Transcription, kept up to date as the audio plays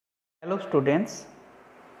Hello students,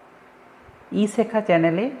 ই শেখা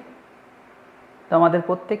চ্যানেলে তোমাদের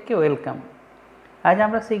প্রত্যেককে ওয়েলকাম। আজ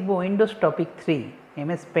আমরা শিখব উইন্ডোজ টপিক 3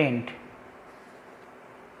 এমএস পেইন্ট।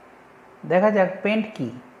 দেখা যাক পেইন্ট কি।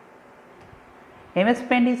 MS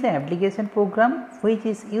paint is a application program which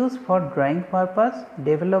is use for drawing purpose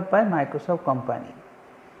develop by Microsoft company.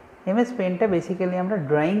 MS পেইন্টটা basically আমরা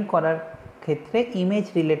ড্রয়িং করার ক্ষেত্রে ইমেজ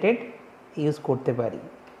রিলেটেড ইউজ করতে পারি।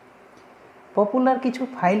 পপুলার কিছু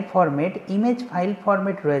file format image file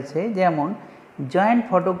format রয়েছে, যেমন জয়েন্ট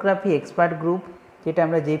ফটোগ্রাফি এক্সপার্ট গ্রুপ, যেটা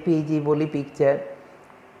আমরা জেপিইজি বলি picture,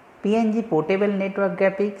 PNG portable network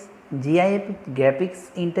graphics, GIF graphics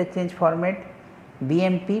interchange format,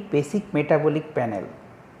 BMP basic metabolic panel.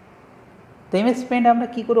 তো এমএস পেইন্ট আমরা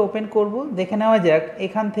কী করে ওপেন করব দেখে নেওয়া যাক।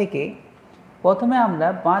 এখান থেকে প্রথমে আমরা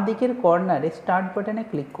বাঁ দিকের কর্নারে স্টার্ট বাটনে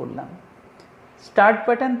ক্লিক করলাম। স্টার্ট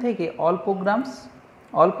বাটন থেকে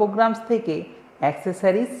অল প্রোগ্রামস থেকে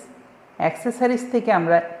অ্যাক্সেসরিজ থেকে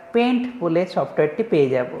আমরা পেইন্ট বলে সফটওয়্যারটি পেয়ে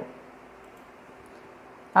যাব।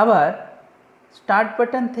 আবার স্টার্ট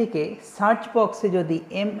বাটন থেকে সার্চ বক্সে যদি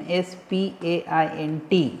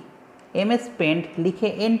এমএস পেইন্ট লিখে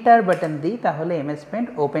এন্টার বাটন দিই, তাহলে এমএস পেইন্ট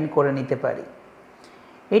ওপেন করে নিতে পারি।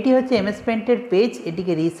 এটি হচ্ছে এমএস পেইন্টের পেজ।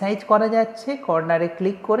 এটিকে রিসাইজ করা যাচ্ছে, কর্নারে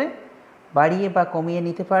ক্লিক করে বাড়িয়ে বা কমিয়ে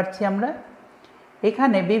নিতে পারছি আমরা।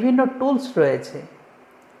 এখানে বিভিন্ন টুলস রয়েছে,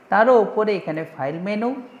 তারও উপরে এখানে ফাইল মেনু,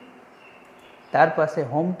 তার পাশে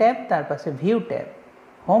হোম ট্যাব, তার পাশে ভিউ ট্যাব।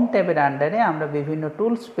 হোম ট্যাবের আন্ডারে আমরা বিভিন্ন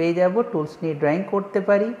টুলস পেয়ে যাব। টুলস নিয়ে ড্রয়িং করতে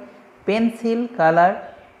পারি, পেন্সিল, কালার,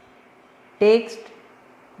 টেক্সট।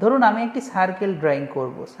 ধরুন আমি একটি সার্কেল ড্রয়িং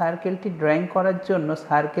করব। সার্কেলটি ড্রয়িং করার জন্য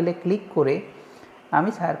সার্কেলে ক্লিক করে আমি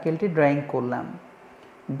সার্কেলটি ড্রয়িং করলাম।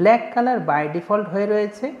 ব্ল্যাক কালার বাই ডিফল্ট হয়ে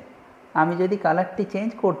রয়েছে। আমি যদি কালারটি চেঞ্জ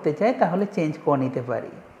করতে চাই তাহলে চেঞ্জ করে নিতে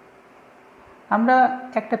পারি। আমরা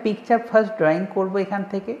একটা পিকচার ফার্স্ট ড্রয়িং করব এখান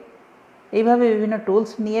থেকে। এইভাবে বিভিন্ন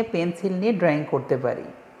টুলস নিয়ে পেন্সিল নিয়ে ড্রয়িং করতে পারি।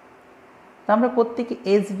 তো আমরা প্রত্যেকে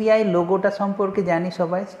এসবিআই লোগোটা সম্পর্কে জানি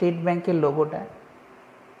সবাই, স্টেট ব্যাংকের লোগোটা।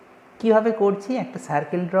 কীভাবে করছি, একটা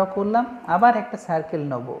সার্কেল ড্র করলাম, আবার একটা সার্কেল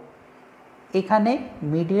নেব, এখানে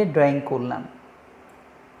মিডিলে ড্রয়িং করলাম।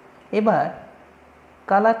 এবার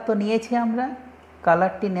কালার তো নিয়েছি আমরা।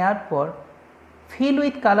 কালারটি নেওয়ার পর ফিল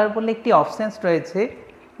উইথ কালার বলে একটি অপশানস রয়েছে।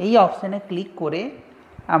 এই অপশানে ক্লিক করে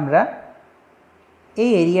আমরা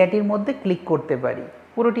এই এরিয়াটির মধ্যে ক্লিক করতে পারি।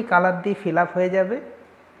 পুরোটি কালার দিয়ে ফিল আপ হয়ে যাবে।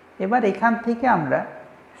 এবার এখান থেকে আমরা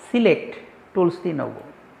সিলেক্ট টুলসটি নেব,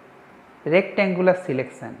 রেক্ট্যাঙ্গুলার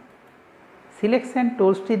সিলেকশান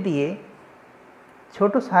টুলসটি দিয়ে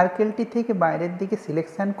ছোট সার্কেলটি থেকে বাইরের দিকে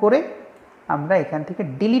সিলেকশান করে আমরা এখান থেকে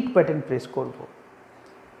ডিলিট বাটন প্রেস করব।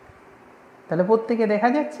 তাহলে প্রত্যেকে দেখা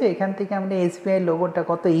যাচ্ছে এখান থেকে আমরা এসবিআই লোগোটা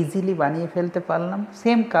কত ইজিলি বানিয়ে ফেলতে পারলাম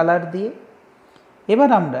সেম কালার দিয়ে। এবার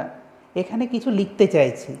আমরা এখানে কিছু লিখতে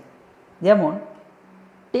চাইছি, যেমন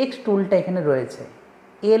টেক্সট টুলটা এখানে রয়েছে।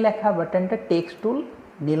 এ লেখা বাটনটা টেক্সট টুল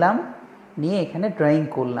নিলাম, নিয়ে এখানে ড্রয়িং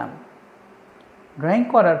করলাম। ড্রয়িং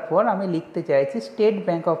করার পর আমি লিখতে চাইছি স্টেট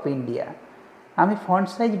ব্যাংক অফ ইন্ডিয়া। আমি ফন্ট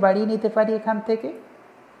সাইজ বাড়িয়ে নিতে পারি এখান থেকে,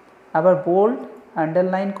 আবার বোল্ড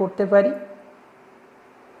আন্ডারলাইন করতে পারি।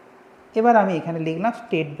 এবার আমি এখানে লিখলাম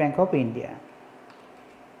স্টেট ব্যাংক অফ ইন্ডিয়া।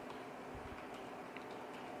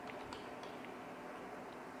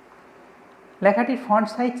 লেখাটির ফন্ট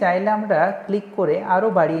সাইজ চাইলে আমরা ক্লিক করে আরও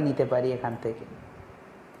বাড়িয়ে নিতে পারি এখান থেকে।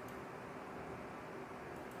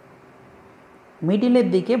 মিডিলের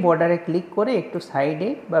দিকে বর্ডারে ক্লিক করে একটু সাইডে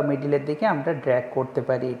বা মিডিলের দিকে আমরা ড্র্যাগ করতে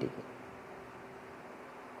পারি এটিকে।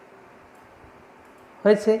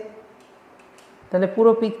 হয়েছে। তাহলে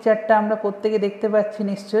পুরো পিকচারটা আমরা প্রত্যেকে দেখতে পাচ্ছি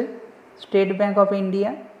নিশ্চয়ই, স্টেট ব্যাংক অফ ইন্ডিয়া।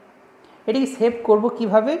 এটিকে সেভ করব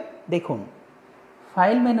কিভাবে দেখুন।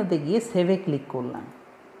 ফাইল মেনুতে গিয়ে সেভে ক্লিক করলাম।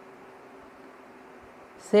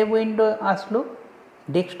 সেভ উইন্ডো আসলো,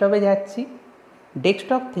 ডেস্কটপে যাচ্ছি।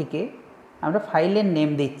 ডেস্কটপ থেকে আমরা ফাইলের নেম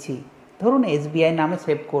দিচ্ছি, ধরুন এসবিআই নামে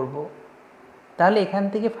সেভ করব। তাহলে এখান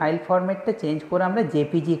থেকে ফাইল ফরম্যাটটা চেঞ্জ করে আমরা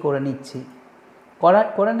জেপিজি করে নিচ্ছি।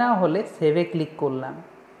 করে নেওয়া হলে সেভে ক্লিক করলাম,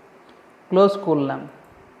 ক্লোজ করলাম।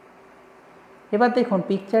 এবার দেখুন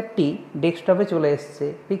পিকচারটি ডেস্কটপে চলে এসছে।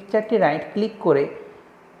 পিকচারটি রাইট ক্লিক করে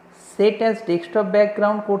সেট অ্যাজ ডেস্কটপ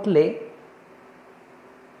ব্যাকগ্রাউন্ড করলে,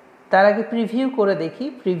 তার আগে প্রিভিউ করে দেখি।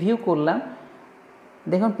 প্রিভিউ করলাম,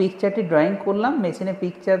 দেখুন পিকচারটি ড্রয়িং করলাম, মেশিনে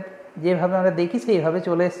পিকচার যেভাবে আমরা দেখি সেইভাবে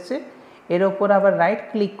চলে এসছে। এর ওপর আবার রাইট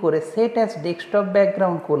ক্লিক করে সেট অ্যাজ ডেস্কটপ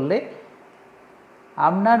ব্যাকগ্রাউন্ড করলে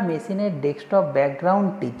আপনার মেশিনের ডেস্কটপ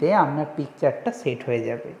ব্যাকগ্রাউন্ডটিতে আপনার পিকচারটা সেট হয়ে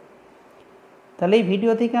যাবে। তাহলে এই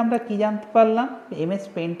ভিডিও থেকে আমরা কি জানতে পারলাম, এমএস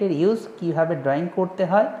পেইন্টের ইউজ কীভাবে ড্রয়িং করতে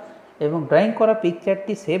হয় এবং ড্রয়িং করা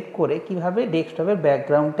পিকচারটি সেভ করে কিভাবে ডেস্কটপের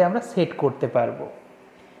ব্যাকগ্রাউন্ডে আমরা সেট করতে পারবো।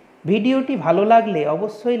 ভিডিওটি ভালো লাগলে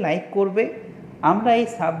অবশ্যই লাইক করবে। আমরা এই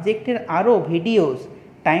সাবজেক্টের আরও ভিডিওস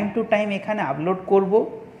টাইম টু টাইম এখানে আপলোড করব।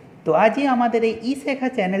 তো আজই আমাদের এই ই-শেখা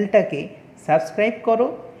চ্যানেলটাকে সাবস্ক্রাইব করো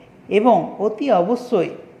এবং অতি অবশ্যই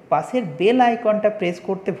পাশের বেল আইকনটা প্রেস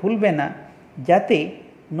করতে ভুলবে না, যাতে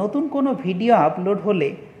নতুন কোনো ভিডিও আপলোড হলে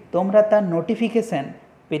তোমরা তার নোটিফিকেশান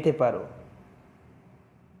পেতে পারো।